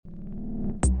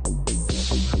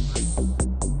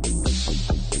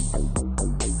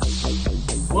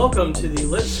Welcome to the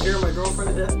Let's Scare My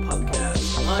Girlfriend to Death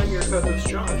podcast. I'm your co-host,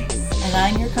 Josh. And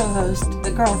I'm your co-host, the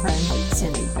girlfriend,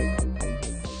 Cindy.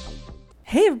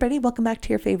 Hey everybody, welcome back to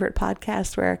your favorite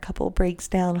podcast where a couple breaks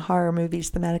down horror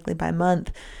movies thematically by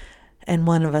month and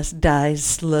one of us dies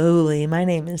slowly. My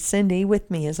name is Cindy. With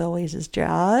me as always is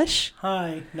Josh.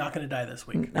 Hi. Not going to die this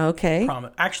week. Okay.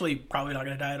 Actually, probably not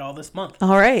going to die at all this month.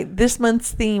 All right. This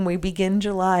month's theme, we begin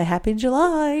July. Happy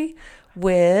July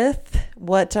with,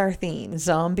 what's our theme?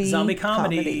 Zombie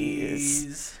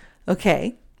comedies.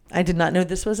 Okay. I did not know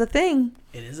this was a thing.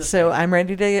 It is a So thing. I'm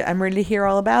ready to hear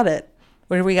all about it.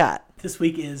 What do we got? This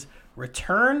week is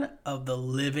Return of the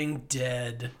Living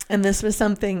Dead. And this was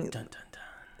something... Dun, dun, dun.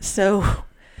 So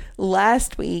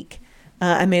last week,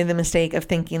 I made the mistake of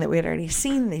thinking that we had already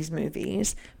seen these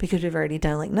movies because we've already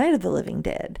done like Night of the Living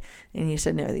Dead. And you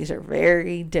said, no, these are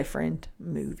very different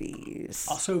movies.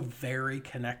 Also very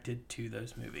connected to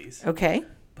those movies. Okay.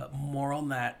 But more on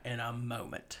that in a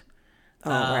moment.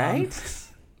 All right.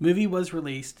 Movie was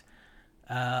released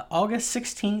August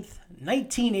 16th,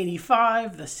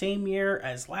 1985, the same year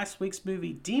as last week's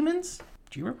movie, Demons.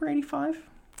 Do you remember 85?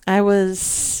 I was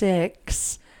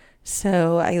 6.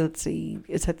 So let's see.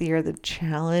 Is that the year of the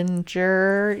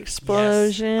Challenger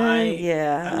explosion?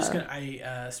 Yes.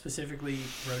 I specifically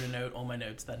wrote a note on my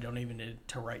notes that I don't even need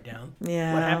to write down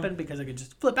what happened because I could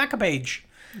just flip back a page.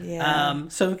 Yeah.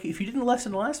 So if you didn't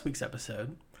listen to last week's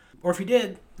episode, or if you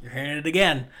did, you're hearing it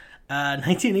again.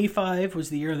 1985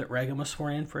 was the year that Reagan was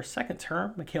sworn in for a second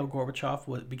term. Mikhail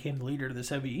Gorbachev became the leader of the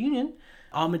Soviet Union.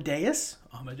 Amadeus.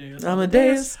 Did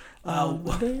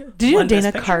you know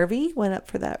Dana Carvey was up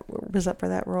for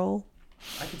that role?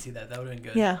 I can see that. That would have been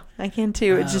good. Yeah, I can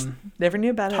too. It just never knew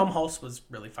about Tom it. Hulse was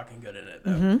really fucking good in it,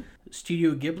 though.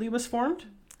 Studio Ghibli was formed.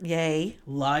 Yay.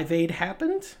 Live Aid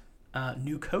happened.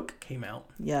 New Coke came out.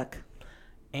 Yuck.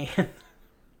 And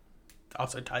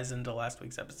also ties into last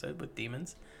week's episode with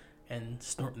demons and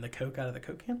snorting the Coke out of the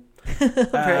Coke can.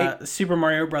 Right. Super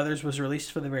Mario Brothers was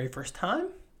released for the very first time.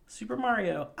 Super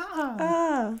Mario.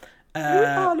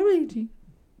 Luigi.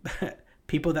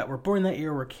 People that were born that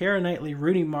year were Keira Knightley,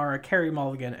 Rooney Mara, Carey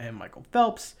Mulligan, and Michael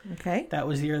Phelps. Okay. That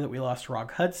was the year that we lost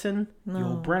Rock Hudson,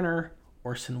 Yul Brynner,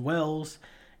 Orson Welles,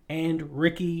 and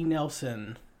Ricky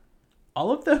Nelson.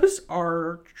 All of those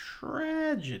are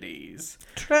tragedies.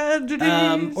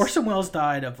 Orson Welles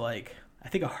died of I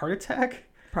think a heart attack.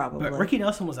 Probably. But Ricky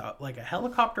Nelson was a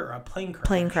helicopter or a plane crash.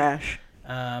 Plane crash.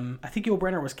 I think Yul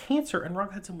Brynner was cancer and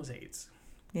Rock Hudson was AIDS.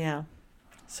 Yeah.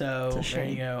 So there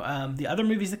you go. The other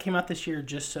movies that came out this year,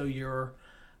 just so you're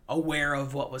aware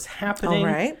of what was happening. All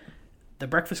right. The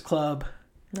Breakfast Club.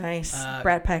 Nice.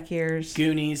 Brat Pack years.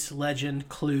 Goonies, Legend,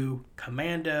 Clue,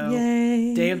 Commando.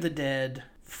 Yay. Day of the Dead,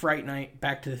 Fright Night,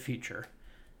 Back to the Future.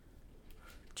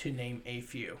 To name a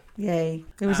few. Yay.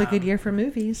 It was a good year for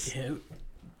movies.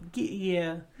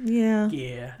 Yeah.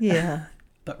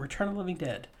 But Return of the Living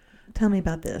Dead. Tell me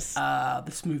about this.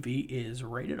 This movie is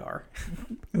rated R.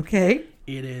 Okay.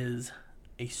 It is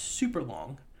a super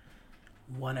long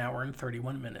 1 hour and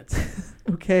 31 minutes.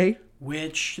 Okay.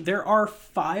 Which there are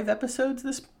 5 episodes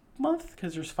this month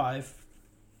because there's 5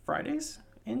 Fridays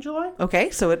in July. Okay,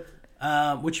 so it...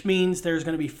 which means there's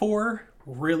going to be 4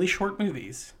 really short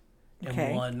movies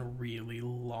and 1 really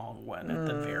long one at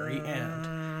the very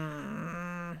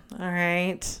end. All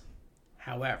right.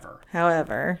 However,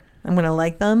 I'm going to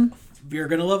like them. you're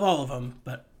going to love all of them,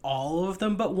 but all of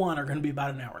them but 1 are going to be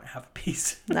about an hour and a half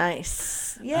apiece.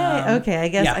 Nice. Yay. Okay, I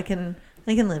guess I can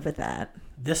live with that.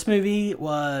 This movie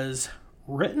was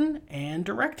written and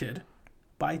directed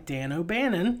by Dan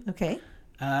O'Bannon. Okay.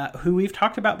 Who we've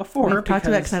talked about before. We've talked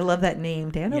about because I love that name,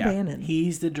 Dan O'Bannon.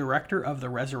 He's the director of The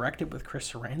Resurrected with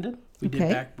Chris Sarandon. We did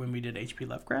back when we did H.P.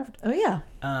 Lovecraft. Oh, yeah.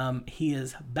 He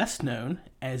is best known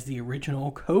as the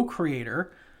original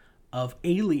co-creator of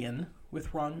Alien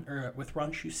with Ron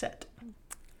Shusett.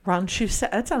 Ron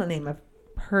Shusett. That's not a name I've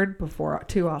heard before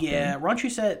too often. Yeah, Ron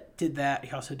Shusett did that.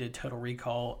 He also did Total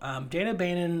Recall. Dan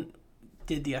O'Bannon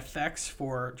did the effects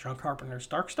for John Carpenter's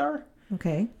Dark Star.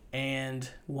 Okay. And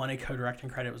won a co-directing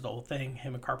credit. Was the whole thing.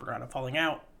 Him and Carpenter had a falling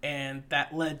out. And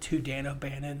that led to Dan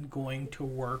O'Bannon going to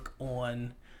work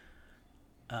on...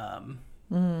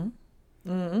 Oh,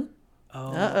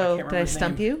 Uh-oh. Did I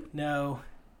stump you? No.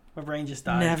 My brain just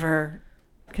died.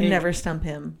 Never stump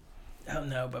him. Oh,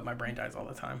 no, but my brain dies all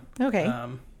the time. Okay.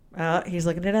 He's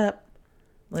looking it up.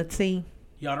 Let's see.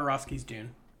 Jodorowsky's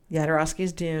Dune.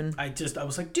 Jodorowsky's Dune. I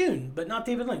was like, Dune, but not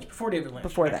David Lynch. Before David Lynch.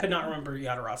 Before that. I could not remember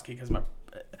Jodorowsky because my...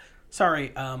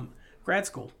 Sorry, grad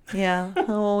school. Yeah.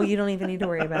 Oh, you don't even need to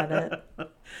worry about it.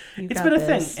 It's been a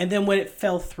thing. And then when it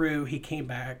fell through, he came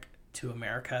back to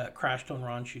America, crashed on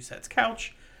Ron Shusett's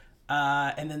couch,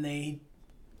 And then they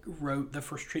wrote the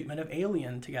first treatment of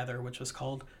Alien together, which was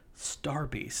called Star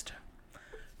Beast.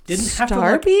 Didn't have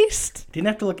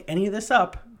to look any of this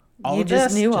up. All of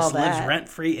this just lives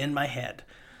rent-free in my head.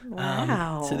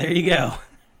 Wow. So there you go.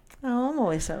 Oh, I'm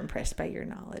always so impressed by your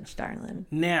knowledge, darling.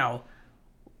 Now,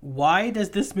 why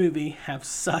does this movie have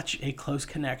such a close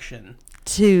connection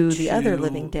to the other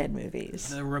Living Dead movies?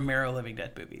 The Romero Living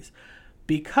Dead movies.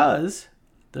 Because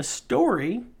the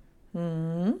story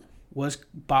was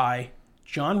by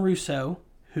John Russo,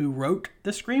 who wrote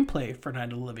the screenplay for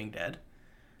Night of the Living Dead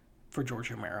for George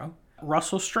Romero.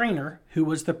 Russell Strainer, who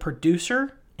was the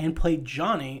producer and played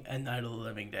Johnny in Night of the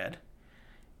Living Dead.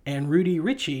 And Rudy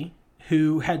Ritchie,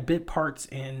 who had bit parts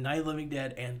in Night of the Living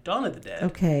Dead and Dawn of the Dead.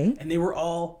 Okay. And they were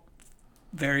all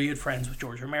very good friends with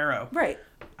George Romero. Right.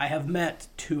 I have met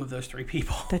 2 of those 3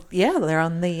 people. They're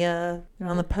on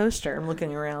the poster. I'm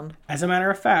looking around. As a matter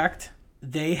of fact,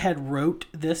 they had wrote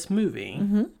this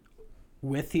movie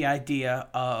with the idea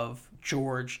of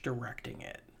George directing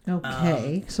it.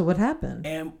 Okay. So what happened?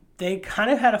 And they kind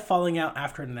of had a falling out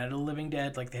after Night of the Living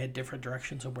Dead. Like, they had different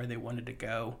directions of where they wanted to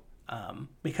go.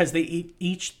 Because they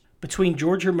each, between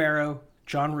George Romero,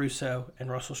 John Russo,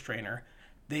 and Russell Strainer,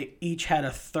 they each had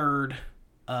a third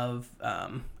of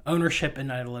ownership in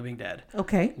Night of the Living Dead.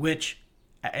 Okay. Which,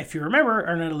 if you remember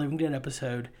our Night of the Living Dead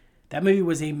episode, that movie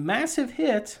was a massive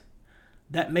hit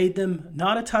that made them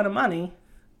not a ton of money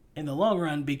in the long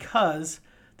run because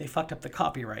they fucked up the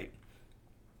copyright.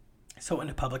 So it went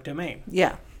into public domain.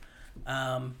 Yeah.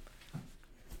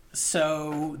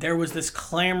 So there was this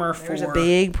clamor for a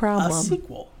big problem. A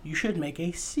sequel. You should make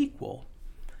a sequel.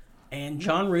 And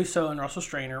John Russo and Russell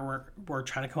Strainer were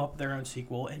trying to come up with their own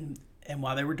sequel. And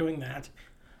while they were doing that,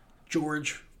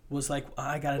 George was like,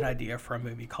 I got an idea for a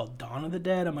movie called Dawn of the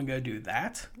Dead. I'm going to go do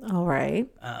that. All right.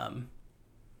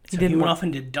 So he went off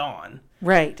and did Dawn.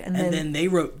 Right. And then they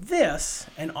wrote this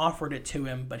and offered it to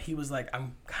him. But he was like,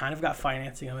 I'm kind of got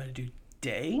financing. I'm going to do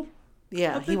Day.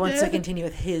 Yeah, he wants to continue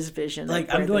with his vision.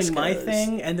 Like, I'm doing my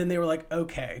thing. And then they were like,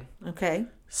 okay. Okay.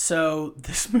 So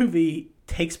this movie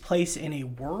takes place in a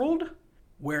world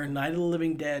where Night of the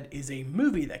Living Dead is a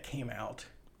movie that came out.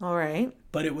 All right.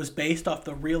 But it was based off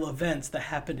the real events that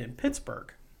happened in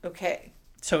Pittsburgh. Okay.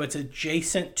 So it's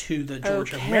adjacent to the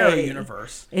George Romero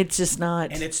universe. It's just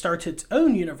not... And it starts its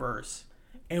own universe.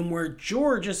 And where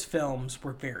George's films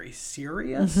were very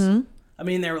serious. Mm-hmm. I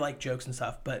mean, they were like jokes and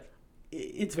stuff, but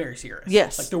it's very serious.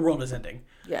 Yes. Like, the world is ending.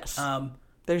 Yes.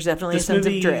 There's definitely a sense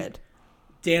of dread.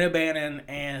 Dan O'Bannon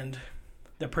and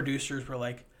the producers were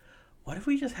like, what if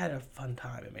we just had a fun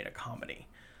time and made a comedy?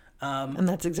 And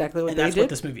that's exactly what they did. And that's what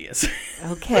this movie is.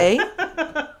 Okay.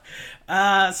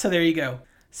 So there you go.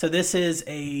 So this is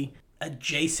a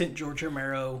adjacent George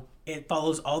Romero. It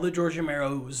follows all the George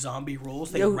Romero zombie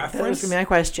rules. They reference. That was my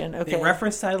question. Okay. They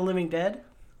reference Night of the Living Dead.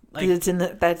 Like, it's in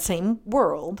that same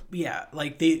world. Yeah,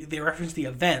 like they reference the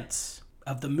events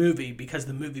of the movie because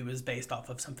the movie was based off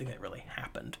of something that really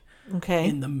happened. Okay.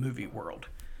 In the movie world.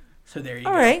 So there you go.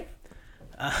 All right.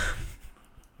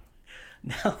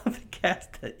 Now the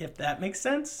cast, if that makes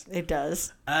sense. It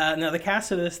does. Now the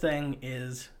cast of this thing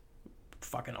is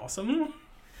fucking awesome.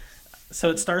 So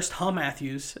it stars Tom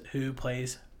Matthews, who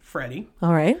plays Freddy.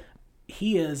 All right.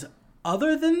 He is,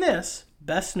 other than this,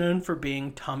 best known for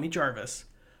being Tommy Jarvis,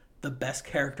 the best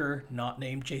character not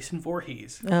named Jason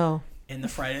Voorhees. Oh. In the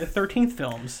Friday the 13th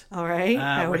films. All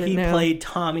right. Where he played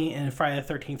Tommy in Friday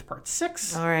the 13th Part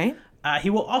 6. All right. He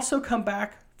will also come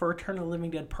back for Return of the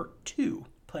Living Dead Part 2,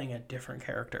 playing a different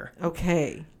character.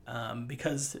 Okay.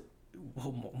 Because,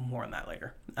 well, more on that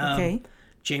later. Okay.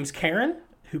 James Karen,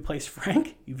 who plays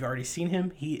Frank, you've already seen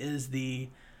him. He is the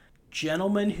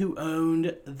gentleman who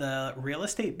owned the real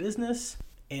estate business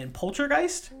in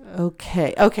Poltergeist.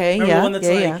 Okay. Remember Yeah. The one that's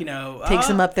yeah. you know, takes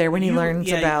him up there when he learns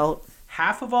about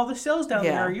half of all the sales down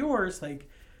there are yours. Like,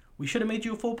 we should have made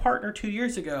you a full partner 2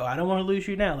 years ago. I don't want to lose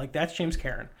you now. Like, that's James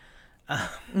Karen.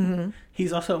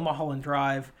 He's also in Mulholland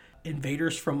Drive,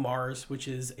 Invaders from Mars, which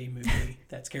is a movie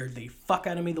that scared the fuck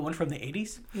out of me. The one from the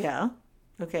 80s. Yeah.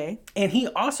 Okay. And he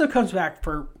also comes back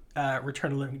for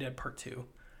Return of the Living Dead Part 2.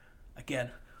 Again,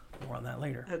 more on that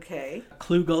later. Okay.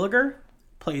 Clu Gulager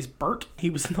plays Bert. He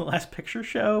was in The Last Picture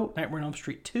Show, Nightmare on Elm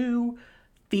Street 2,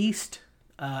 Feast.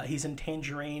 He's in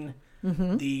Tangerine,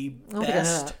 the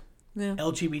best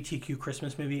LGBTQ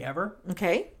Christmas movie ever.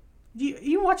 Okay.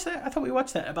 You watch that? I thought we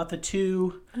watched that about the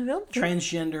two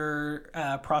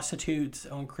transgender prostitutes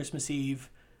on Christmas Eve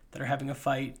that are having a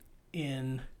fight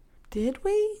in... Did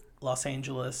we? Los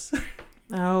Angeles.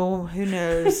 Oh, who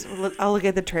knows? I'll look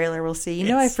at the trailer. We'll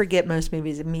see. I forget most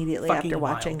movies immediately after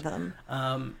watching them.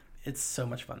 It's so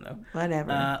much fun, though.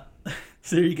 Whatever.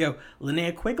 So there you go.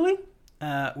 Linnea Quigley,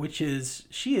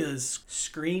 she is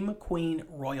Scream Queen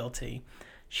royalty.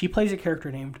 She plays a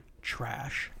character named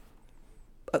Trash.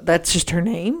 That's just her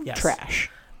name? Yes.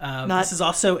 Trash. This is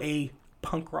also a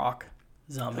punk rock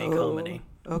zombie comedy.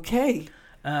 Okay.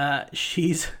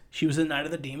 She was in Night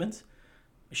of the Demons.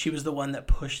 She was the one that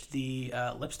pushed the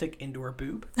lipstick into her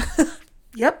boob.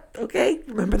 Yep. Okay.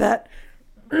 Remember that.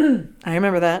 I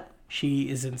remember that. She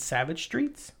is in Savage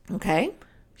Streets. Okay.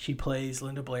 She plays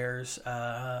Linda Blair's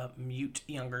mute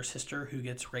younger sister who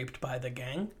gets raped by the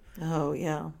gang. Oh,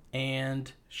 yeah.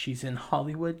 And she's in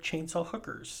Hollywood Chainsaw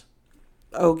Hookers.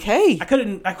 Okay. I could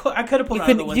have pulled out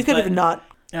other ones. You could have not.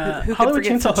 Who Hollywood could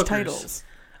forget Chainsaw such Hookers.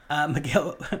 titles?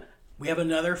 Miguel, we have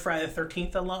another Friday the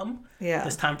 13th alum. Yeah.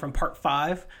 This time from Part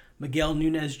 5. Miguel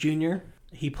Nunez Jr.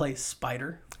 He plays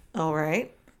Spider. All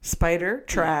right. Spider.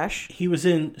 Trash. He was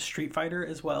in Street Fighter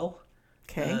as well.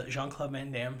 Okay. Jean-Claude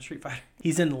Van Damme, Street Fighter.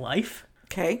 He's in Life.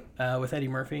 Okay. With Eddie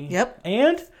Murphy. Yep.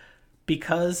 And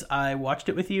because I watched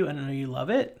it with you and I know you love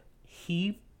it,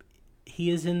 he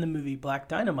is in the movie Black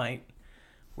Dynamite,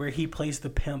 where he plays the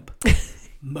pimp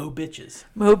Mo Bitches.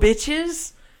 Mo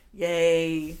Bitches?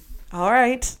 Yay. All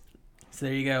right. So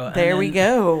there you go. There we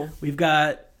go. We've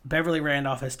got Beverly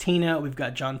Randolph as Tina. We've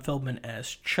got John Feldman as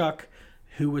Chuck,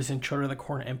 who was in Children of the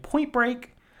Corn and Point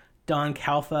Break. Don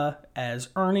Calfa as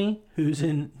Ernie, who's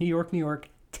in New York,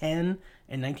 10 in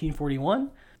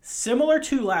 1941. Similar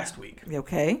to last week.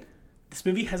 Okay. This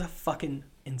movie has a fucking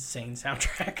insane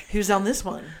soundtrack. Who's on this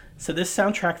one? So this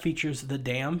soundtrack features The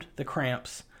Damned, The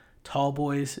Cramps, Tall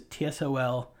Boys,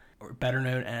 TSOL, or better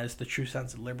known as The True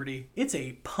Sons of Liberty. It's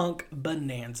a punk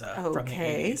bonanza from the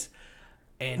 80s.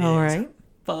 And it's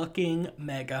fucking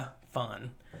mega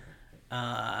fun.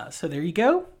 So there you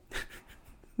go.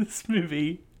 This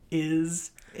movie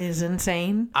is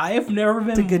insane. I have never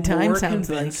been a good time, more sounds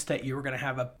convinced that you were going to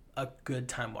have a good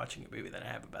time watching a movie than I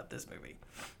have about this movie.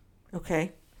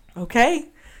 Okay.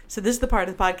 So this is the part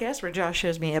of the podcast where Josh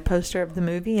shows me a poster of the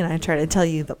movie and I try to tell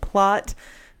you the plot,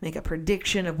 make a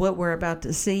prediction of what we're about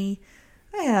to see.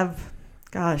 I have,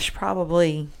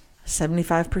 probably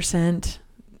 75%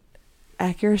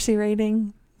 accuracy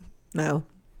rating. No,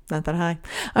 not that high.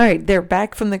 All right, they're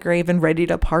back from the grave and ready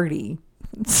to party.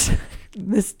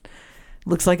 This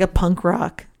looks like a punk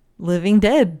rock Living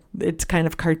Dead. It's kind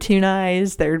of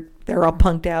cartoonized. They're all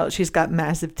punked out. She's got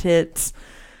massive tits.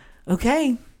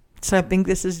 Okay. So I think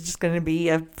this is just going to be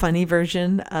a funny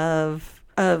version of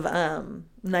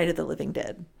Night of the Living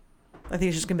Dead. I think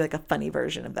it's just going to be like a funny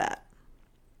version of that.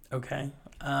 Okay.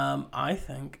 I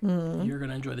think you're going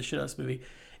to enjoy the shit out of this movie.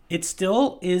 It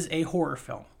still is a horror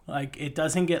film. Like, it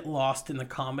doesn't get lost in the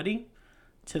comedy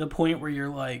to the point where you're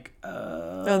like,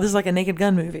 oh, this is like a Naked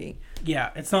Gun movie.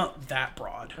 Yeah, it's not that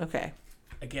broad. Okay.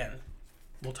 Again,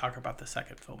 we'll talk about the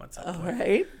second film at some point. All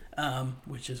right.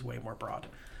 Which is way more broad.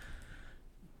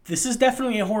 This is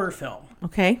definitely a horror film.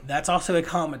 Okay. That's also a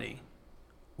comedy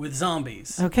with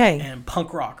zombies. Okay. And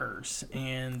punk rockers.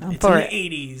 And I'm it's in for the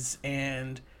it. 80s.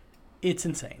 And it's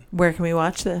insane. Where can we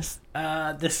watch this?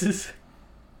 This is...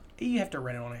 You have to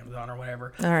rent it on Amazon or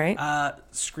whatever. All right.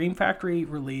 Scream Factory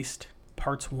released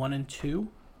parts 1 and 2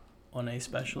 on a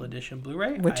special edition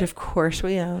Blu-ray. Which, of course,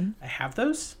 we own. I have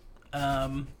those.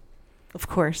 Of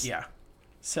course. Yeah.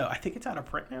 So I think it's out of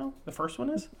print now. The first one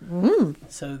is.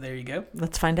 So there you go.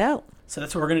 Let's find out. So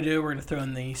that's what we're going to do. We're going to throw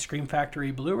in the Scream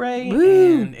Factory Blu-ray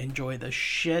and enjoy the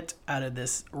shit out of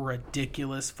this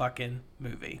ridiculous fucking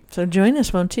movie. So join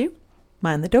us, won't you?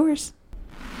 Mind the doors.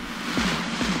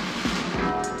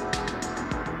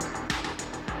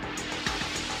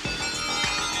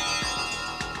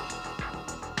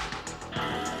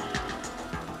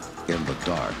 In the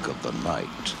dark of the night,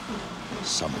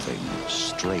 something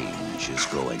strange is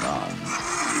going on.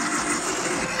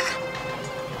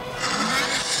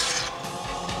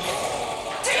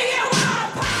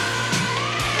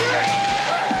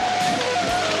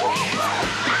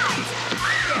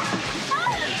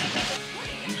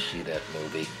 You see that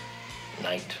movie,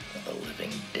 Night of the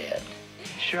Living Dead?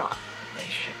 Sure. They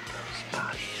ship those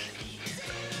bodies.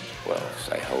 Well,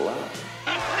 say hello.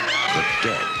 The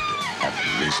dead have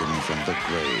risen from the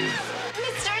grave.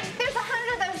 Mister, there's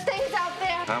 100 of those things out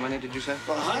there. How many did you say?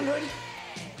 100?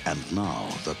 And now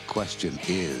the question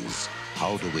is,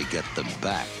 how do we get them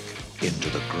back into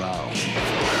the ground?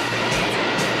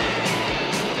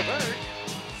 Bert,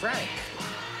 Frank,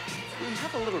 we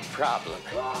have a little problem.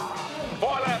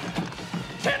 4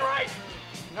 left, 10 right.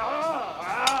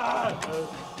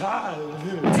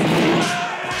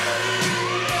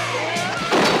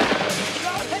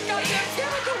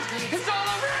 It's all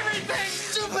over everything!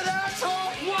 Stupid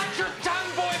asshole! Watch your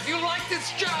tongue, boy, if you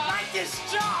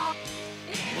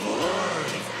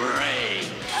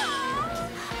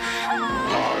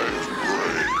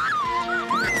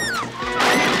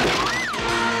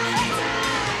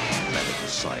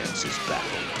science is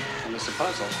baffled. And it's a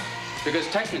puzzle, because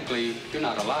technically, you're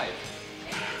not alive.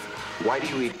 Why do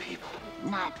you eat people?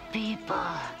 Not people.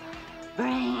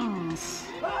 Brains.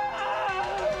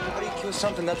 How do you kill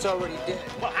something that's already dead?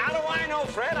 Well, how do I know,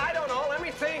 Fred? I don't know. Let me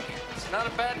think. It's not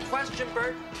a bad question,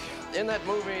 Bert. In that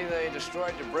movie, they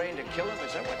destroyed the brain to kill him.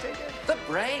 Is that what they did? The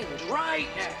brains, right.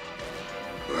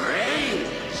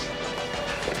 Brains.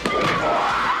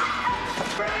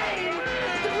 Brain!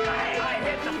 The brain! I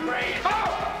hit the brain. Oh!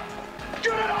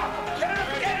 Get it off! Get it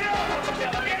off! Get it off!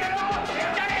 Get it off!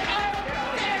 Get it off!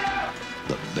 Get it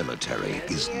off! The military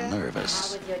is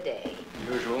nervous. How was your day?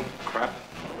 Usual crap.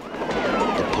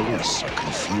 The police are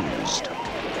confused.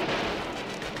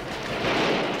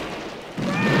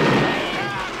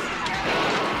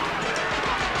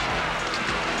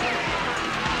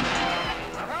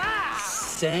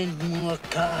 Send more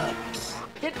cops.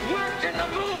 It worked in the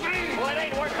movie! Well, it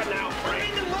ain't working now.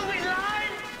 Read the movie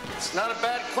line! It's not a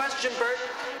bad question, Bert.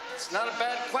 It's not a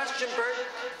bad question, Bert.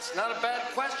 It's not a bad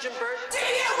question, Bert.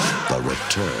 The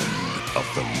return of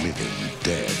the living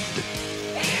dead.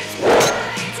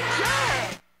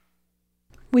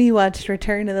 We watched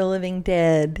Return of the Living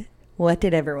Dead. What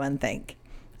did everyone think?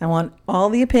 I want all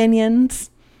the opinions.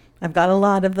 I've got a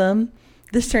lot of them.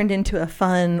 This turned into a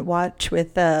fun watch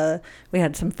with, we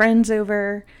had some friends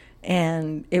over,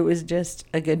 and it was just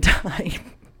a good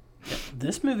time.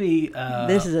 This movie...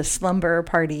 this is a slumber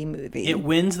party movie. It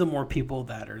wins the more people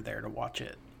that are there to watch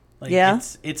it. Like, yeah?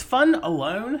 It's fun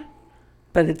alone.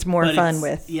 But it's more fun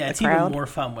with a crowd. It's even more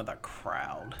fun with a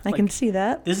crowd. I can see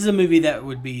that. This is a movie that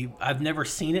would be... I've never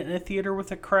seen it in a theater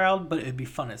with a crowd, but it'd be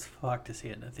fun as fuck to see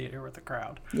it in a theater with a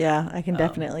crowd. Yeah, I can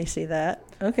definitely see that.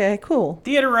 Okay, cool.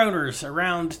 Theater owners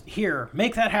around here,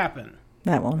 make that happen.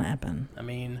 That won't happen. I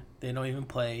mean, they don't even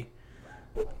play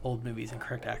old movies in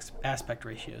correct aspect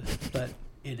ratios, but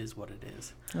it is what it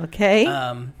is. Okay.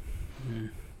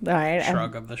 All right.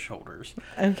 Shrug of the shoulders.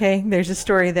 Okay, there's a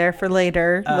story there for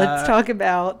later. Let's talk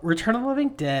about Return of the Living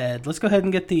Dead. Let's go ahead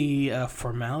and get the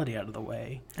formality out of the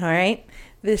way. All right.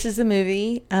 This is a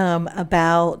movie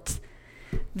about...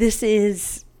 This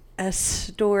is a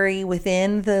story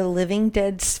within the Living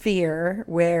Dead sphere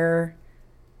where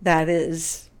that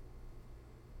is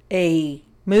a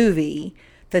movie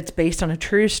that's based on a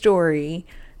true story,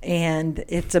 and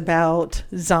it's about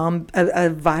a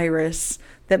virus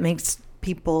that makes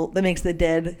the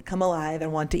dead come alive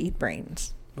and want to eat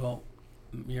brains. Well,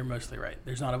 you're mostly right.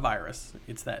 There's not a virus.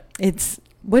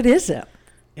 What is it?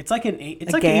 It's like gas?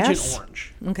 Agent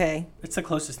Orange. Okay. It's the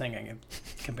closest thing I can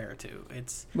compare it to.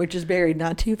 Which is buried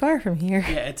not too far from here.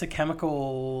 Yeah, it's a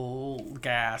chemical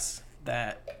gas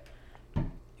that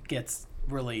gets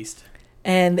released.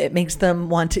 And it makes them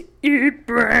want to eat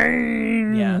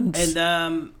brains. Yeah.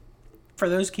 And for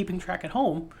those keeping track at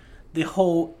home, the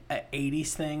whole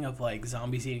 80s thing of like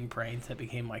zombies eating brains that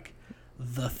became like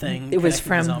the thing. It was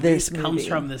from this movie. Comes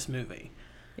from this movie.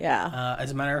 Yeah.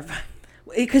 As a matter of fact.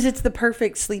 Because it's the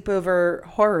perfect sleepover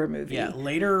horror movie. Yeah,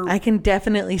 later. I can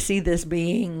definitely see this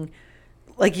being,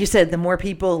 like you said, the more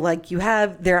people like you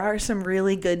have, there are some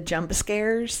really good jump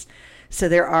scares. So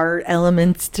there are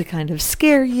elements to kind of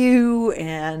scare you,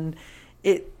 and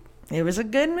it was a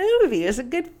good movie. It was a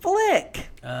good flick.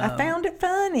 I found it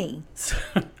funny. So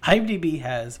IMDb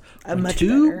has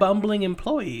two bumbling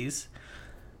employees,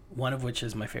 one of which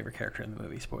is my favorite character in the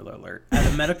movie, spoiler alert, at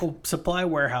a medical supply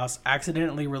warehouse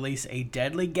accidentally release a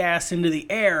deadly gas into the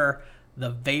air. The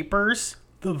vapors,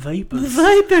 that's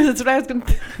what I was going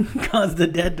to cause the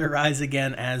dead to rise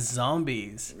again as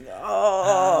zombies.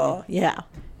 Oh, yeah.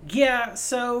 Yeah,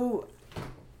 so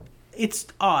it's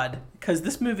odd because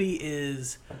this movie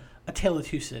is a tale of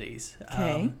two cities.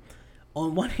 Okay.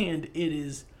 On one hand, it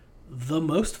is the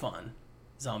most fun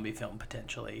zombie film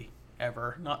potentially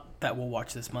ever. Not that we'll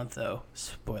watch this month, though.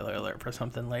 Spoiler alert for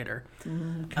something later.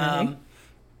 Okay.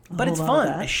 But it's fun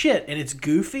as shit, and it's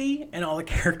goofy, and all the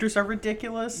characters are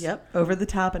ridiculous. Yep, over the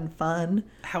top and fun.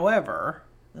 However,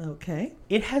 okay,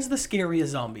 it has the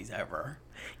scariest zombies ever.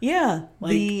 Yeah,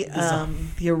 like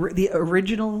the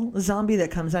original zombie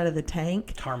that comes out of the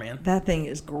tank, Tarman. That thing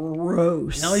is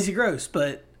gross. Not only is he gross,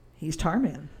 but he's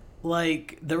Tarman.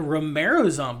 Like the Romero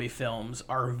zombie films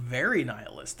are very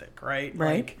nihilistic, right?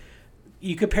 Right. Like,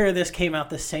 you compare this came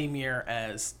out the same year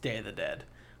as Day of the Dead,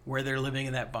 where they're living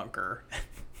in that bunker.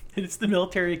 It's the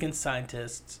military against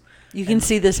scientists. You can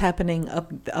see this happening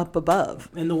up above.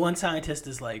 And the one scientist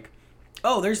is like,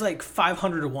 "Oh, there's like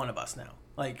 500 to 1 of us now.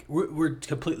 Like we're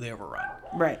completely overrun."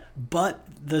 Right. But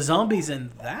the zombies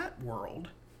in that world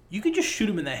you can just shoot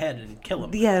them in the head and kill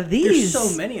them. Yeah, these...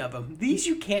 There's so many of them. These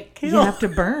you can't kill. You have to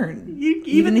burn.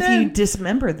 Even if then, you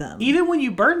dismember them. Even when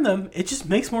you burn them, it just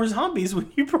makes more zombies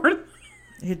when you burn them.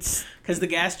 It's... Because the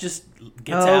gas just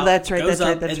gets out, that's right, goes that's up,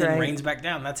 right, that's and then right. rains back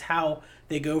down. That's how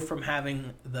they go from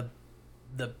having the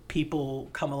people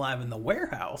come alive in the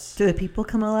warehouse. Do the people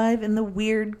come alive in the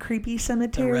weird, creepy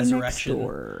cemetery next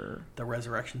door? The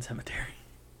Resurrection Cemetery.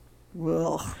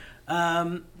 Ugh.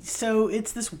 So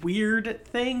it's this weird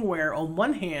thing where on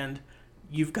one hand,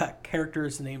 you've got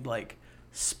characters named like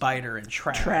Spider and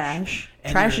Trash.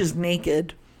 And Trash is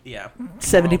naked. Yeah.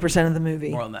 70% of the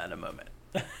movie. More on that in a moment.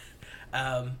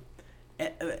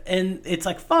 And it's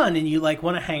like fun, and you like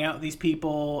want to hang out with these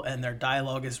people, and their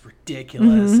dialogue is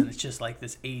ridiculous, and it's just like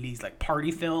this 80s like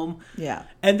party film. Yeah.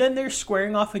 And then they're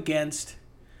squaring off against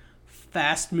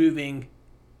fast moving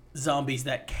zombies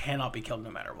that cannot be killed no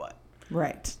matter what.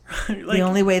 Right. Like, the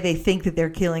only way they think that they're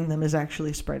killing them is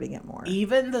actually spreading it more.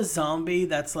 Even the zombie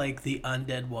that's like the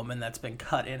undead woman that's been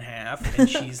cut in half, and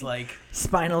she's like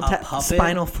spinal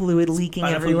fluid leaking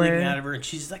everywhere. Leaking out of her, and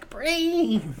she's like,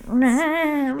 "Brain,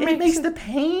 it makes the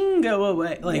pain go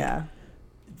away." Like, yeah.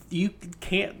 You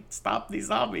can't stop these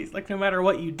zombies. Like, no matter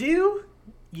what you do,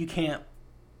 you can't.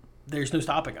 There's no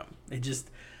stopping them.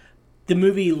 The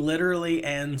movie literally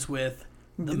ends with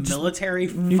the military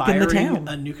firing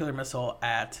a nuclear missile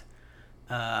at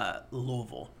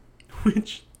Louisville,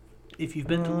 which, if you've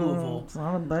been to Louisville, it's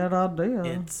not a bad idea.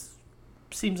 It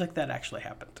seems like that actually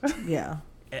happened. Yeah.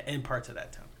 In parts of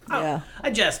that town. Yeah.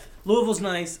 Louisville's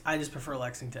nice. I just prefer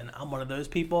Lexington. I'm one of those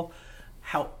people.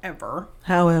 However,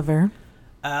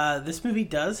 this movie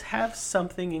does have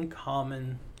something in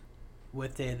common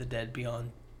with Day of the Dead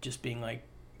beyond just being like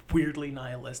weirdly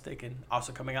nihilistic and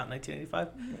also coming out in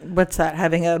 1985. What's that?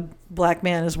 Having a black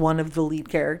man as one of the lead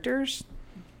characters?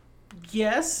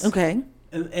 Yes. Okay.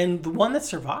 And the one that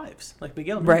survives, like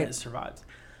Miguel Nunez survives.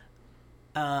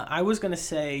 I was going to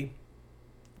say,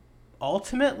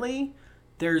 ultimately,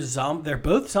 they're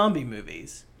both zombie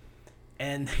movies,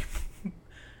 and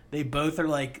they both are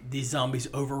like these zombies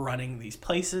overrunning these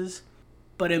places.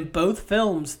 But in both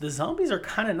films, the zombies are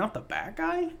kind of not the bad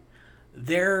guy.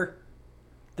 They're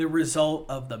the result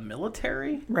of the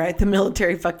military. Right, the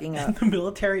military fucking up. The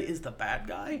military is the bad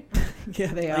guy. Yeah,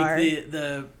 they like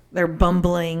are. They're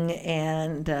bumbling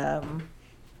and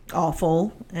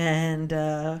awful, and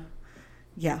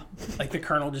yeah. Like the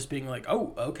colonel just being like,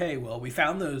 "Oh, okay, well, we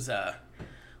found those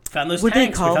tanks, we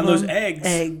found those eggs,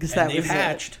 and they've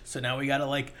hatched. So now we gotta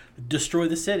like destroy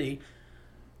the city."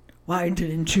 Why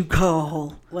didn't you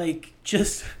call? Like,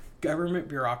 just government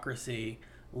bureaucracy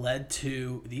led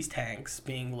to these tanks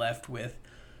being left with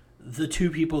the two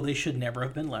people they should never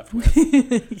have been left with.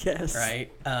 Yes.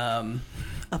 Right?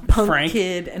 A punk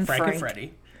kid and Frank. And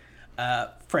Freddy.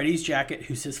 Freddy's jacket,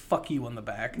 who says "fuck you" on the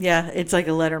back. Yeah, it's like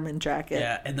a Letterman jacket.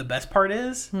 Yeah, and the best part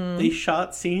is they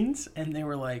shot scenes and they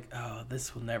were like, "Oh,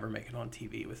 this will never make it on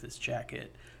TV with this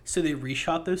jacket." So they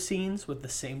reshot those scenes with the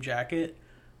same jacket,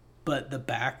 but the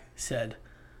back said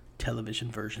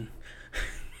television version.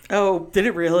 Oh, did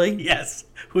it really? Yes,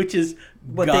 which is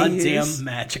goddamn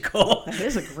magical. That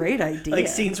is a great idea. Like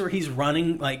scenes where he's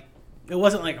running, like it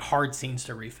wasn't like hard scenes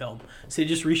to refilm. So they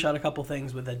just reshot a couple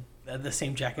things with the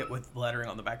same jacket with lettering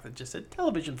on the back that just said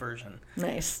television version.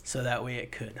 Nice. So that way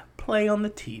it could play on the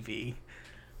TV,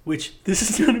 which this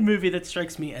is not a movie that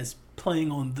strikes me as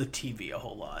playing on the TV a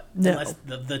whole lot. No. Unless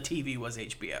the TV was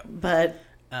HBO. But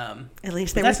at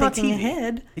least they were thinking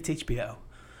ahead. It's HBO.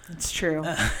 It's true.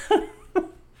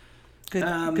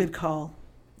 Good call.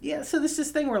 Yeah, so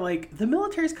this thing where like the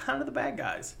military's kind of the bad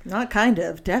guys. Not kind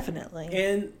of, definitely.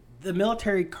 And the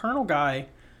military colonel guy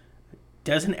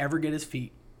doesn't ever get his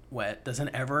feet wet, doesn't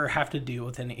ever have to deal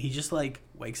with any. He just like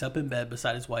wakes up in bed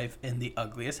beside his wife in the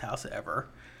ugliest house ever.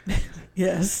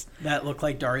 Yes. That looked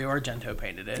like Dario Argento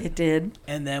painted it. It did.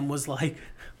 And then was like,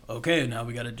 okay, now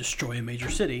we got to destroy a major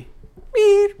city.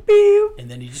 Beep, beep. And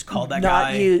then he just called that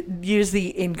guy. Use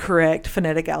the incorrect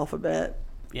phonetic alphabet.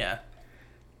 Yeah.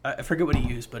 I forget what he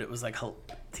used, but it was like,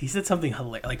 he said something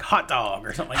hilarious, like hot dog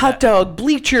or something like that. Hot dog,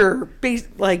 bleacher,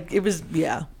 like it was,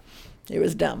 yeah. It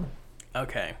was dumb.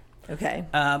 Okay.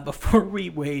 Before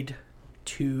we wade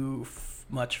too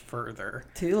much further.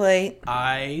 Too late.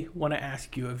 I want to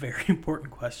ask you a very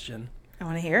important question. I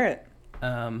want to hear it.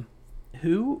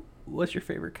 Who was your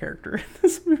favorite character in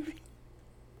this movie?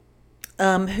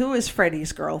 Who is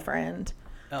Freddy's girlfriend?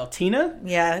 Oh, Tina?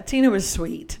 Yeah, Tina was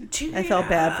sweet. I felt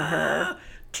bad for her.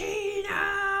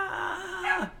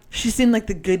 Tina! She seemed like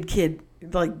the good kid,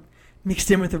 like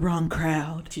mixed in with the wrong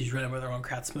crowd. She's running with the wrong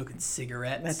crowd, smoking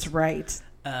cigarettes. That's right.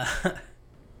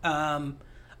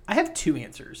 I have two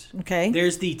answers. Okay.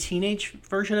 There's the teenage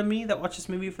version of me that watched this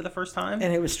movie for the first time.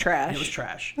 And it was trash. And it was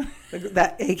trash.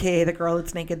 That, a.k.a. the girl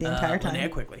that's naked the entire time.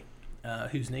 Linnea Quigley,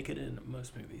 who's naked in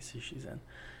most movies she's in.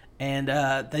 And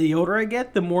the older I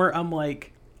get, the more I'm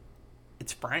like,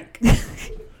 it's Frank.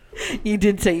 You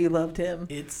did say you loved him.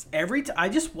 It's I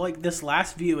just, like, this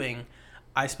last viewing,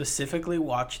 I specifically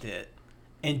watched it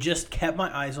and just kept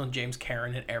my eyes on James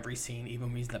Caan in every scene, even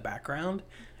when he's in the background.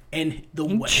 And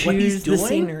what he's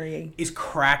doing is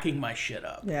cracking my shit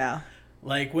up. Yeah.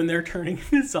 Like when they're turning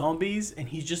into zombies and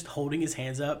he's just holding his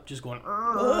hands up, just going in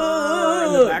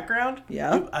the background.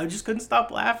 Yeah. I just couldn't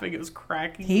stop laughing. It was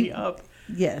cracking me up.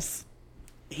 Yes.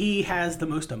 He has the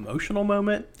most emotional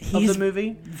moment of the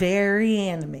movie. Very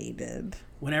animated.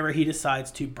 Whenever he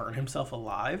decides to burn himself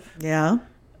alive. Yeah.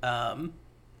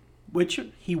 Which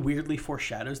he weirdly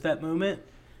foreshadows that moment.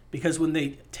 Because when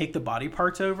they take the body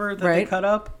parts over that they cut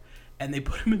up and they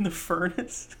put him in the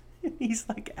furnace, he's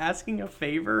like asking a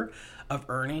favor of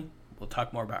Ernie. We'll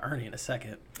talk more about Ernie in a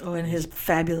second. Oh, in his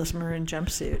fabulous maroon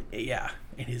jumpsuit. Yeah,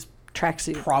 in his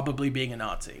tracksuit. Probably being a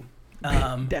Nazi.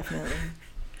 Definitely.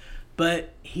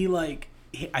 But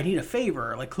I need a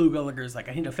favor. Like Clu Gulager's like,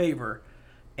 I need a favor.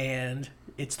 And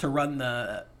it's to run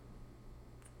the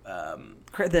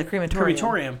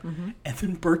crematorium. Mm-hmm. And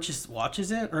then Burt just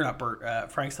watches it. Or not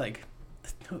Burt. Frank's like,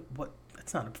 what?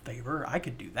 That's not a favor. I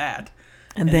could do that.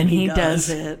 And then he does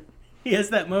it. He has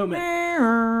that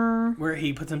moment where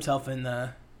he puts himself in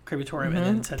the crematorium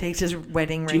and then takes his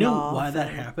wedding ring off. Do you know why that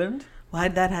happened?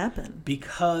 Why'd that happen?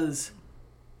 Because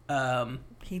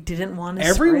he didn't want to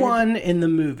everyone in the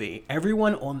movie,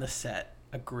 everyone on the set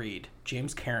agreed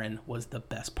James Caan was the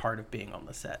best part of being on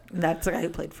the set. And that's the guy who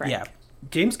played Frank. Yeah.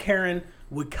 James Caan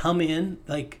would come in,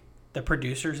 like the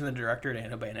producers and the director,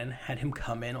 Dan O'Bannon, had him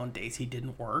come in on days he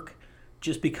didn't work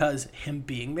just because him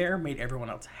being there made everyone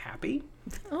else happy.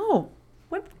 Oh,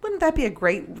 wouldn't that be a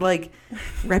great, like,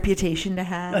 reputation to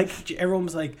have? Like, everyone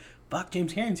was like, fuck,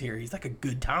 James Caan's here. He's like a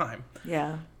good time.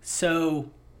 Yeah. So,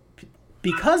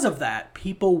 because of that,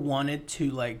 people wanted to,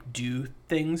 like, do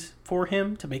things for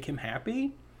him to make him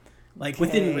happy. Like,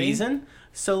 within reason.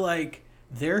 So, like,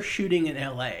 they're shooting in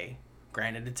L.A.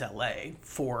 Granted, it's L.A.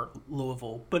 for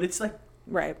Louisville. But it's, like...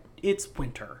 Right. It's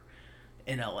winter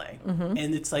in L.A. Mm-hmm.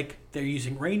 And it's, like, they're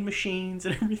using rain machines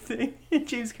and everything. And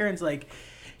James Caan's like...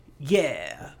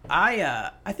 Yeah,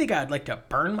 I think I'd like to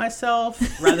burn myself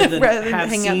rather than have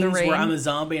scenes where I'm a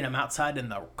zombie and I'm outside in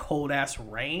the cold ass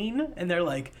rain. And they're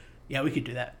like, yeah, we could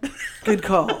do that. Good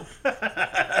call.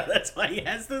 That's why he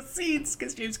has those scenes,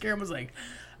 because James Caan was like,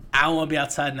 I don't want to be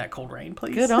outside in that cold rain,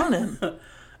 please. Good on him.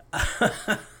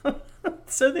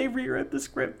 So they rewrote the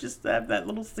script just to have that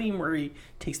little scene where he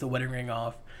takes the wedding ring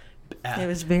off. It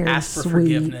was very asks for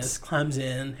forgiveness, climbs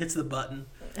in, hits the button.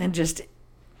 And just...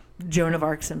 Joan of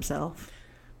Arc's himself.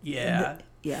 Yeah.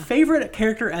 Yeah. Favorite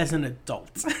character as an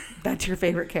adult. That's your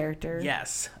favorite character?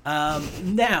 Yes.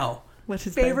 Now, what's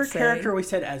his favorite character we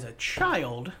said as a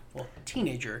child, well,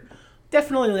 teenager,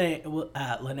 definitely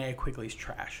Linnea Quigley's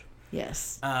trash.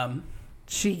 Yes.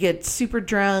 She gets super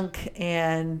drunk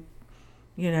and,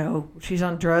 she's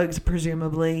on drugs,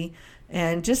 presumably,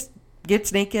 and just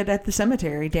gets naked at the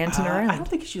cemetery, dancing around. I don't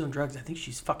think she's on drugs. I think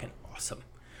she's fucking awesome.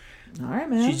 All right,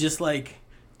 man. She's just like...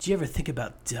 Do you ever think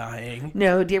about dying?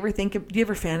 No. Do you ever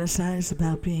fantasize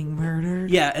about being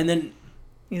murdered? Yeah, and then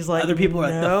he's like, other people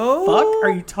are like, the fuck are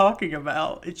you talking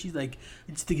about? And she's like,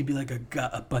 I just think it'd be like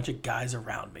a bunch of guys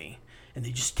around me, and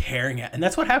they just tearing at, and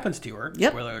that's what happens to her.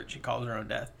 Yep. Spoiler alert, she calls her own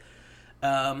death.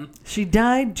 She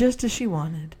died just as she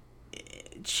wanted.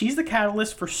 She's the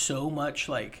catalyst for so much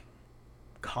like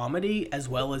comedy as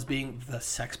well as being the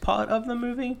sex pot of the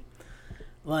movie.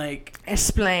 Like,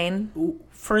 explain.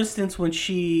 For instance, when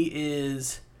she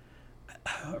is,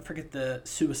 I forget the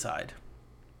suicide.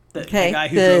 The guy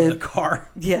who drove the car.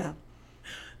 Yeah.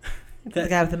 The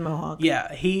guy with the mohawk.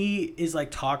 Yeah, he is like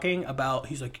talking about.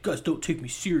 He's like, you guys don't take me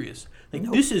serious. Like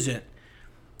this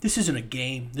isn't a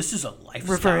game. This is a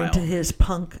lifestyle. Referring to his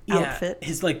punk outfit.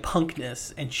 His like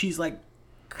punkness, and she's like,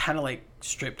 kind of like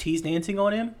striptease dancing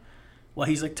on him. While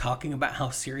he's like talking about how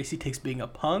serious he takes being a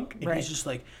punk, and he's just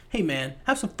like, "Hey man,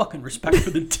 have some fucking respect for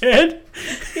the dead."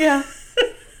 Yeah.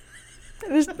 It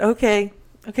was okay.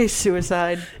 Okay,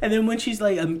 suicide. And then when she's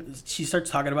like, she starts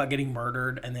talking about getting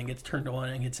murdered, and then gets turned on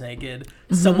and gets naked.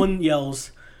 Mm-hmm. Someone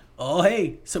yells, "Oh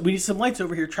hey, so we need some lights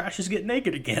over here. Trash is getting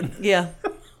naked again." Yeah.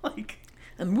 Like,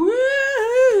 and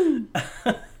woo.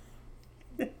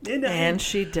 And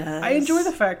she does. I enjoy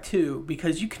the fact too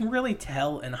because you can really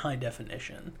tell in high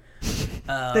definition.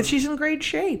 That she's in great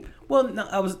shape. Well, no,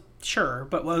 I was sure,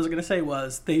 but what I was going to say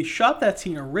was they shot that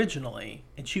scene originally,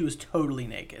 and she was totally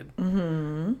naked.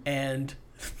 Mm-hmm. And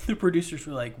the producers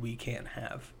were like, we can't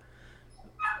have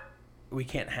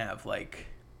like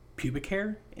pubic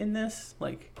hair in this,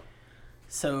 like,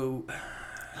 so.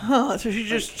 Huh? So she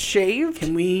just shaved?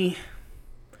 Can we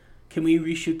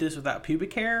reshoot this without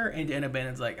pubic hair? And Anna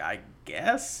Bannon's like, I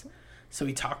guess. So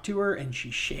we talked to her, and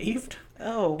she shaved.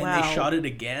 Oh, wow. And they shot it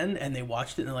again, and they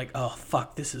watched it, and they're like, oh,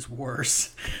 fuck, this is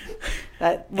worse.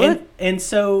 And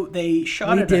so they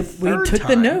shot it a third time. We took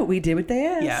the note. We did what they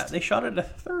asked. Yeah, they shot it a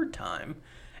third time,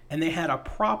 and they had a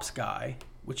props guy,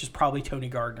 which is probably Tony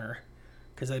Gardner,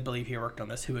 because I believe he worked on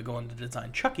this, who would go on to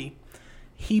design Chucky.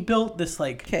 He built this,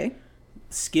 like,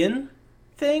 skin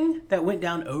thing that went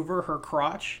down over her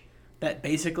crotch that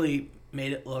basically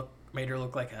made her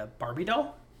look like a Barbie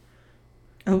doll.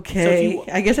 Okay,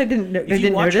 so I guess I didn't notice. I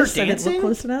didn't look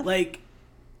close enough. Like,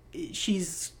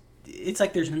 it's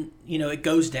like there's, it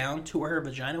goes down to where her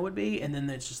vagina would be, and then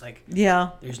it's just like,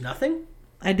 there's nothing.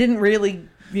 I didn't really,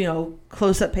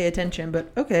 close up pay attention,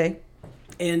 but okay.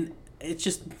 And it's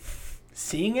just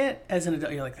seeing it as an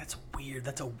adult, you're like, that's weird.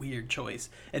 That's a weird choice.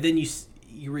 And then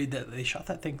you read that they shot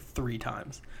that thing 3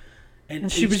 times.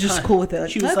 And she was just cool with it.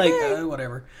 She was like,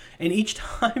 whatever. And each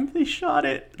time they shot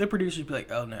it, the producers would be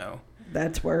like, oh no.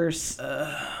 That's worse.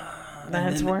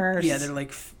 That's worse. Yeah, they're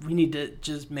like, we need to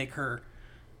just make her,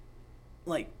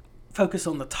 like, focus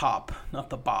on the top, not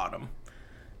the bottom.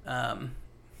 So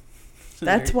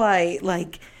that's why,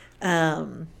 like,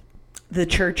 the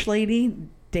church lady,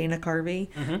 Dana Carvey,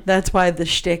 that's why the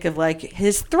shtick of, like,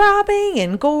 his throbbing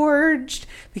and gorged,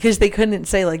 because they couldn't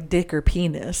say, like, dick or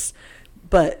penis.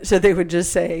 But, so they would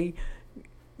just say,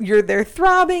 they're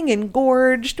throbbing and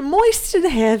gorged, moist and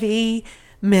heavy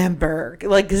member,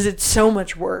 like, because it's so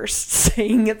much worse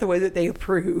saying it the way that they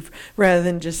approve rather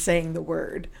than just saying the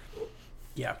word.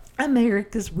 Yeah,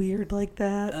 America's weird like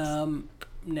that.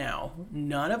 Now,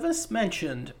 none of us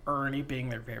mentioned Ernie being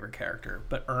their favorite character,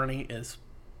 but Ernie is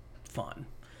fun.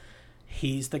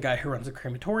 He's the guy who runs a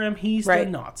crematorium. He's the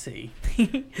Nazi.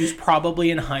 He's probably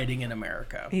in hiding in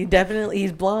America.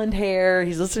 He's blonde hair.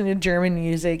 He's listening to German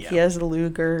music. Yeah. He has a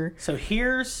Luger. So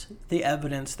here's the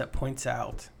evidence that points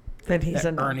out that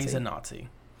Ernie's a Nazi.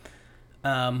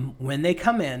 When they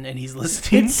come in and he's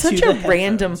listening, it's such a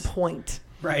random point,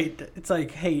 right? It's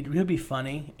like, hey, it would be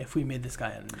funny if we made this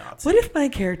guy a Nazi. What if my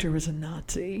character was a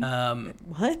Nazi?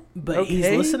 What? But he's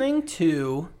listening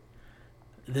to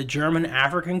the German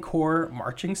African Corps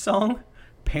marching song,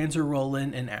 Panzer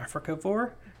Roland in Africa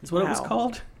for, is what it was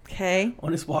called. Okay.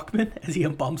 On his Walkman, as he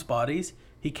embalms bodies,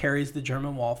 he carries the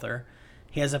German Walther.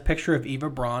 He has a picture of Eva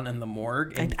Braun in the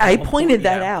morgue. I pointed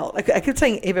that out. I kept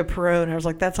saying Eva Peron. I was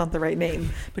like, that's not the right name.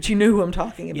 But you knew who I'm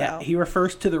talking about. Yeah, he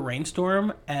refers to the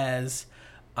rainstorm as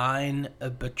ein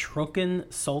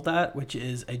betrunken Soldat, which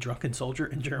is a drunken soldier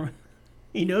in German.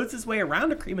 He knows his way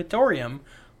around a crematorium.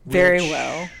 Very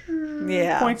well.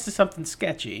 Yeah. Points to something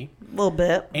sketchy. A little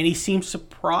bit. And he seems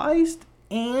surprised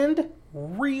and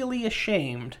really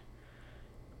ashamed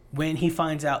when he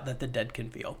finds out that the dead can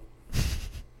feel.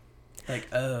 Like,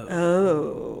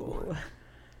 oh,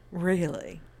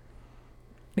 really?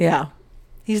 Yeah,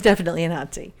 he's definitely a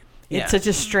Nazi. It's such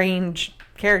a strange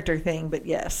character thing, but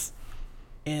yes.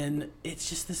 And it's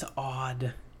just this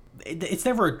odd. It's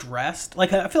never addressed.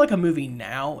 Like, I feel like a movie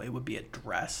now, it would be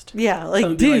addressed. Yeah,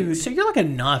 like, dude. Like, so you're like a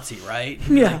Nazi, right?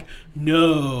 Yeah. Like,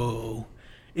 no.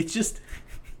 It's just,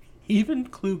 even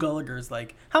Clu Gulager's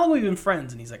like, how long have we been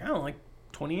friends? And he's like, I don't know, like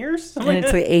 20 years? And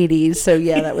it's the 80s, so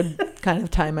yeah, that would kind of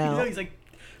time out. He's like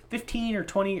 15 or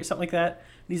 20 or something like that.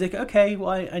 And he's like, okay, well,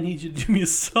 I need you to do me a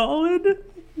solid.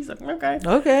 He's like, okay.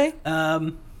 Okay.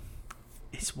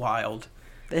 It's wild.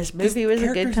 This movie was a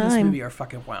good time. In this movie are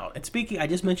fucking wild. And speaking, I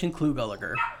just mentioned Clu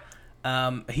Gulager.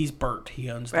 He's Bert. He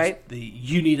owns the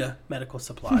Unita Medical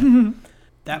Supply.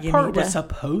 That part was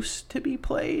supposed to be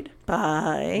played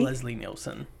by Leslie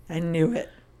Nielsen. I knew it.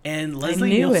 And Leslie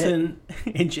Nielsen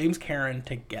and James Cameron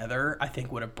together, I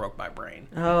think, would have broke my brain.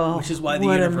 Oh, which is why the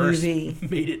universe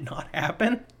made it not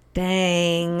happen.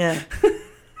 Dang.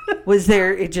 Was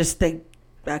there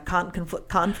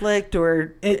conflict,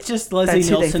 or it's just Leslie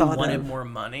Nielsen wanted more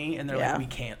money, and they're like, we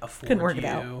can't afford Couldn't work you. It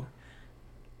out.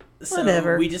 So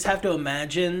whatever. We just have to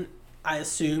imagine. I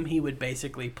assume he would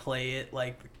basically play it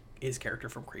like his character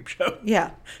from Creepshow.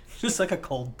 Yeah, just like a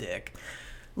cold dick.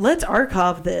 Let's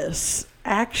archive this.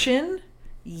 Action,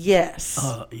 yes.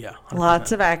 Yeah. 100%.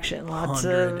 Lots of action. Lots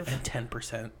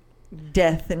 110%. of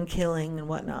death and killing and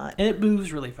whatnot. And it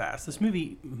moves really fast. This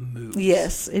movie moves.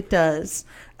 Yes, it does.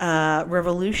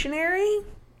 Revolutionary?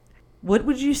 What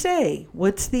would you say?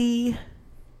 What's the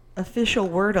official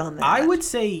word on that. I would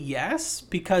say yes,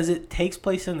 because it takes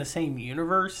place in the same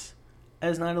universe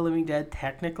as Night of the Living Dead,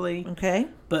 technically. Okay.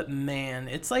 But man,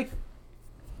 it's like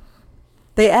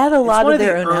they add a lot of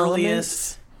their own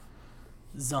earliest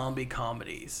elements. Zombie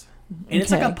comedies. And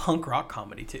it's like a punk rock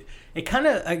comedy too. It kind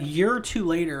of, a year or two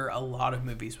later, a lot of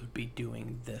movies would be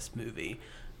doing this movie.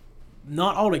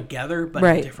 Not all together, but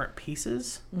in different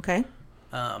pieces. Okay.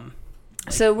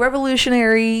 So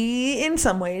revolutionary in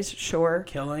some ways, sure.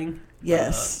 Killing.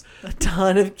 Yes. A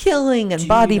ton of killing and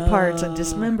body parts and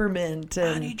dismemberment.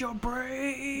 And, I need your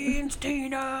brains,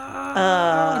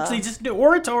 Tina. So you just do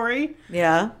oratory.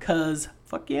 Yeah. Because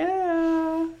fuck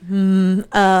yeah.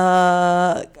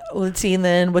 Let's see, and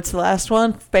then what's the last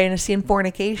one? Fantasy and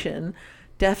fornication.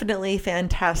 Definitely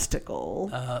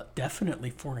fantastical. Definitely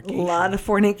fornication. A lot of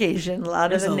fornication. A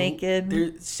lot of the naked.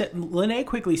 Linnea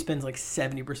Quigley spends like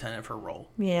 70% of her role.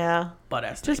 Yeah.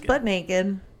 Butt-ass just naked. butt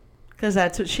naked. Because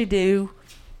that's what she do.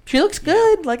 She looks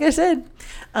good, like I said.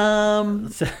 So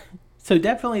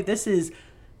definitely this is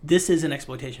an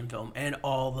exploitation film, and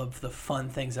all of the fun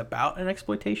things about an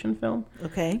exploitation film.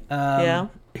 Okay. Yeah.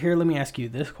 Here, let me ask you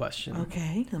this question.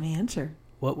 Okay, let me answer.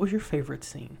 What was your favorite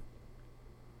scene?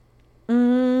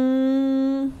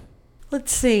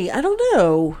 Let's see. I don't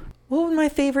know. What were my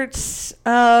favorites?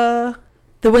 The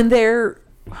when they're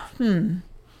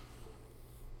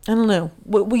I don't know.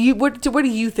 What do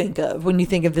you think of when you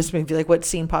think of this movie? Like, what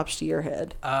scene pops to your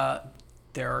head?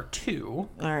 There are two.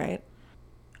 All right.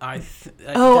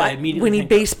 When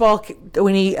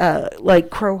he like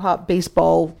crow hop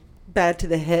baseball bat to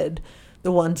the head,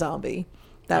 the one zombie.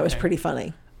 That was pretty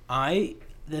funny.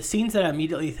 The scenes that I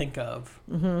immediately think of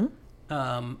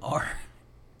are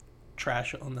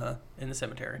trash in the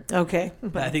cemetery. Okay.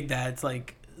 I think that's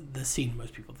like the scene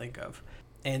most people think of.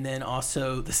 And then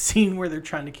also the scene where they're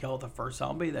trying to kill the first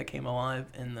zombie that came alive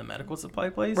in the medical supply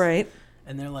place. Right.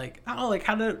 And they're like, oh, like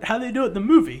how they do it in the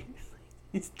movie?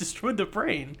 He's destroyed the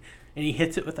brain. And he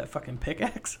hits it with that fucking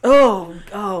pickaxe. Oh,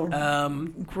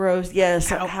 gross. Yes.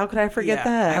 How could I forget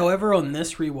that? However, on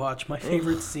this rewatch, my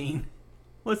favorite scene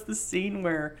was the scene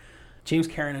where James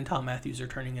Caan and Tom Matthews are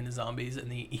turning into zombies,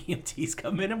 and the EMTs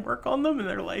come in and work on them, and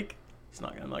they're like,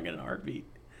 I'm not getting a heartbeat.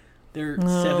 They're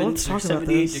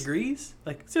 78 degrees.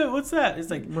 Like, so what's that? It's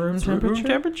like room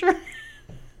temperature.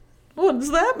 What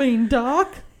does that mean,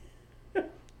 Doc?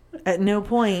 At no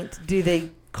point do they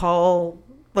call,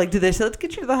 like, do they say, let's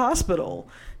get you to the hospital?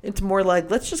 It's more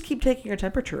like, let's just keep taking your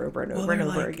temperature over and over and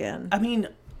over again. I mean,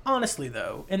 honestly,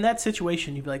 though, in that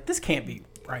situation, you'd be like, this can't be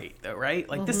right, though, right?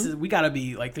 Like, this is, we gotta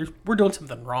be, like, we're doing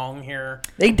something wrong here.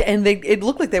 It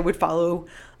looked like they would follow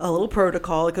a little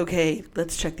protocol, like, okay,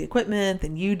 let's check the equipment,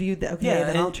 then you do that, okay,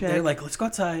 then I'll check. They're like, let's go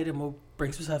outside, and we'll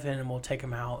bring some stuff in, and we'll take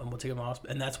them out, and we'll take them to the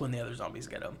hospital, and that's when the other zombies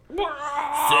get them.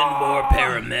 Send more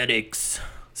paramedics.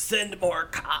 Send more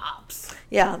cops.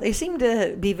 Yeah, they seem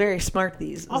to be very smart,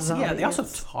 these zombies. Yeah, they also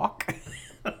talk.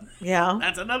 Yeah.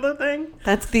 That's another thing.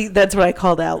 That's what I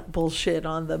called out bullshit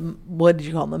on the, what did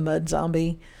you call him, the mud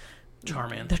zombie?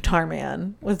 Tarman. The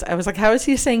Tarman. I was like, how is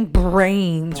he saying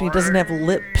brains when he doesn't have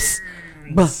lips?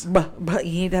 But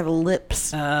you need to have lips.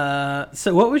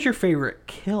 So what was your favorite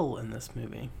kill in this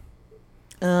movie?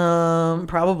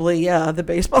 Probably, the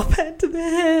baseball bat to the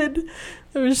head.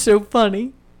 That was so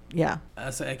funny. Yeah.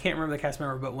 So I can't remember the cast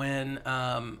member, but when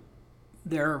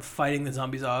they're fighting the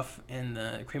zombies off in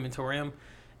the crematorium,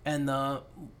 and the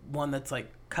one that's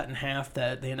like cut in half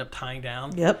that they end up tying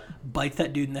down, bites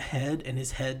that dude in the head, and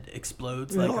his head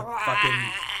explodes like a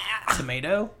fucking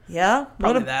tomato. Yeah.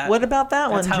 What about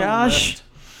that one, Josh?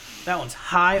 That one's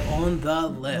high on the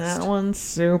list. That one's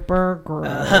super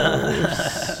gross.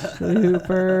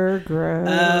 Super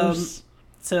gross.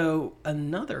 So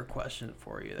another question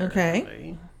for you there. Okay.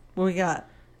 Emily. What we got?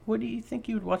 What do you think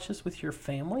you would watch this with your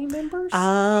family members?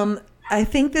 I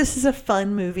think this is a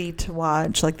fun movie to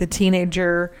watch. Like the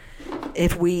teenager,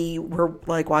 if we were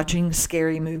like watching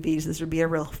scary movies, this would be a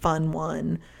real fun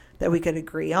one that we could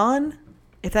agree on,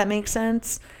 if that makes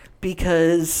sense.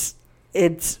 Because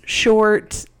it's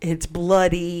short, it's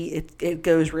bloody, it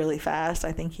goes really fast.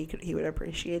 I think he would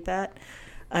appreciate that.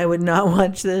 I would not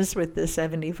watch this with the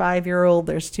 75-year-old.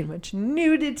 There's too much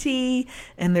nudity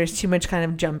and there's too much kind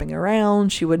of jumping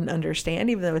around. She wouldn't understand,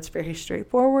 even though it's very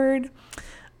straightforward.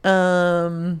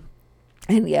 And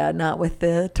yeah, not with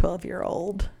the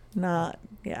 12-year-old.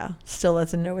 Still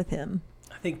doesn't know with him.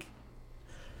 I think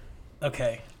the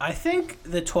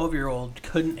 12-year-old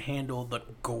couldn't handle the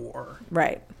gore.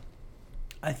 Right.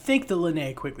 I think the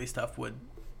Linnea Quigley stuff would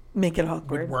make it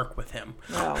awkward. Would work with him.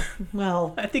 Oh,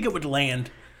 well. I think it would land.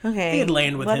 Okay. I think it'd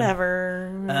land with whatever.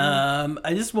 him.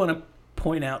 I just want to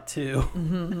point out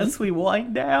too, as we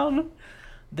wind down,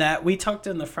 that we talked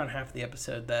in the front half of the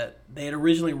episode that they had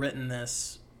originally written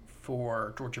this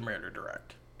for George Romero to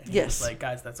direct. And he was like,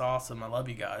 guys, that's awesome. I love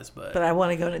you guys, but I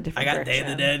want to go in a different direction. I got Day of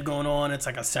the Dead going on. It's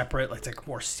like a separate, like, it's like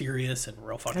more serious and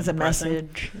real fucking depressing. As a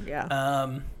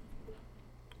message,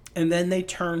 and then they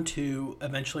turned to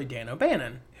eventually Dan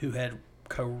O'Bannon, who had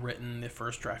co-written the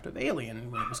first draft of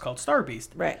Alien when it was called Star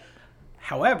Beast. Right.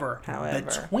 However,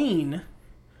 between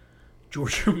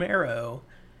George Romero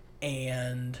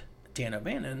and Dan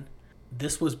O'Bannon,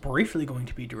 this was briefly going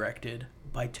to be directed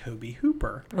by Tobe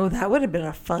Hooper. Oh, that would have been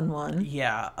a fun one.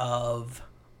 Yeah, of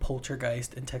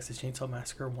Poltergeist and Texas Chainsaw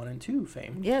Massacre 1 and 2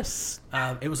 fame. Yes.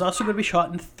 It was also going to be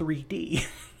shot in 3D.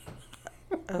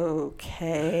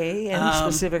 Okay. Any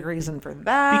specific reason for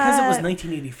that? Because it was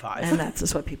 1985. And that's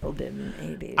just what people did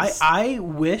in the 80s. I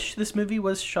wish this movie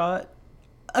was shot...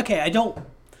 Okay, I don't...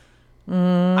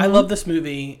 I love this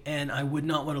movie, and I would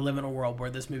not want to live in a world where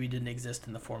this movie didn't exist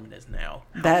in the form it is now.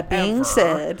 That being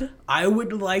said... I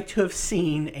would like to have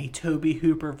seen a Tobe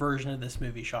Hooper version of this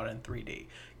movie shot in 3D.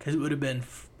 Because it would have been...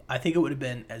 I think it would have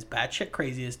been as batshit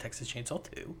crazy as Texas Chainsaw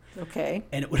 2. Okay.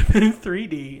 And it would have been in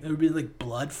 3D. It would be like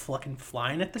blood fucking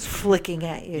flying at the screen. Flicking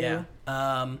at you. Yeah.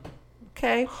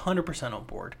 Okay. 100% on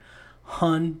board.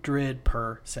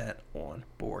 100% on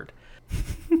board.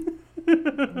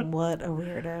 What a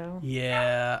weirdo.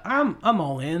 Yeah, I'm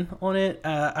all in on it.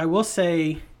 I will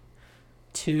say,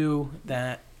 too,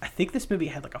 that I think this movie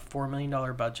had like a $4 million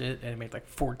budget and it made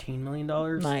like $14 million.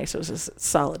 Nice. It was a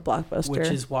solid blockbuster. Which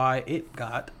is why it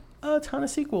got a ton of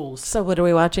sequels. So what are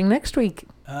we watching next week?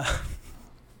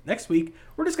 Next week,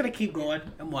 we're just going to keep going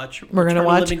and watch We're going to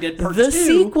watch Living Dead Part the 2,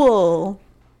 sequel.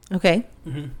 Okay.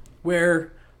 Mm-hmm.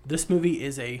 Where this movie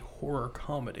is a horror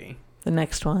comedy. The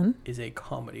next one is a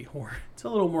comedy horror. It's a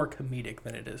little more comedic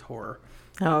than it is horror.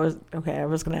 I was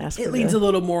going to ask. It leans a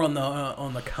little more on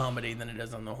the comedy than it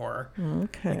does on the horror.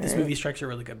 Okay. Like, this movie strikes a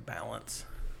really good balance.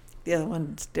 The other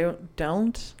ones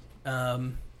don't.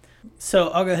 So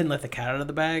I'll go ahead and let the cat out of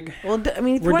the bag. Well, I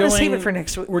mean, if you want to save it for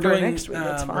next week,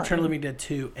 that's fine. Return of the Living Dead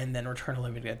 2 and then Return of the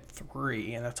Living Dead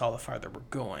 3, and that's all the farther we're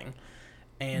going.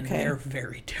 And they're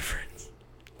very different.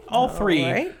 All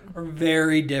three are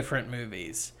very different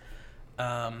movies.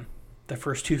 The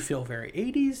first two feel very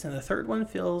 80s, and the third one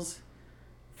feels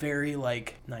very,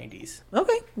 like, 90s.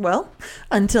 Okay, well,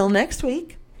 until next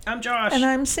week. I'm Josh. And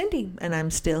I'm Cindy, and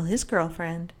I'm still his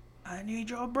girlfriend. I need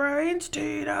your brains,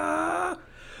 Tina.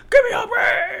 Give me your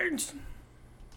brains.